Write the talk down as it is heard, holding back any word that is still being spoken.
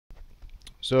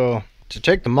So to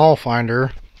take the mall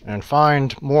finder and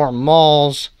find more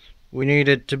malls, we need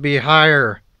it to be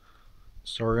higher.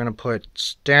 So we're gonna put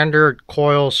standard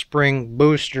coil spring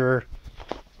booster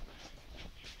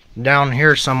down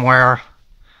here somewhere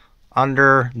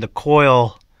under the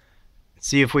coil.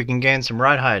 See if we can gain some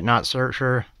ride height. Not so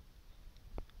sure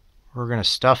we're gonna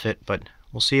stuff it, but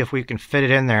we'll see if we can fit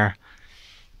it in there.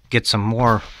 Get some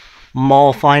more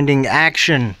mall finding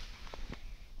action.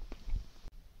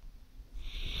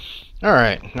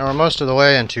 Alright, now we're most of the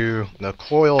way into the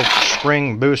coil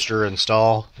spring booster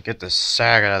install. Get this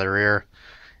sag out of the rear.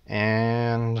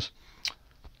 And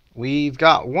we've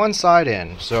got one side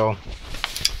in. So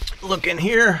look in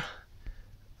here.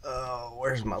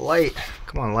 Where's my light?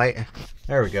 Come on, light.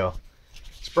 There we go.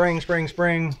 Spring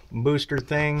booster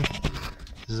thing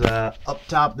is up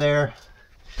top there.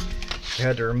 We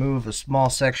had to remove a small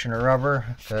section of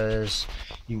rubber because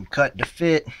you can cut to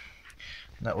fit.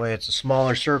 That way it's a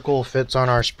smaller circle, fits on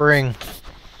our spring.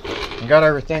 We got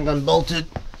everything unbolted.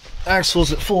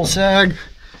 Axle's at full sag.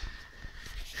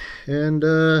 And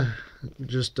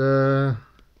just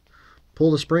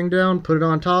pull the spring down, put it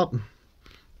on top,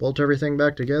 bolt everything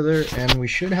back together, and we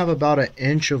should have about an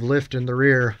inch of lift in the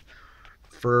rear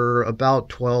for about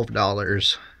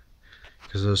 $12.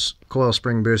 Because those coil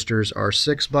spring boosters are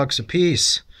 $6 a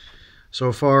piece.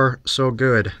 So far, so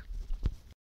good.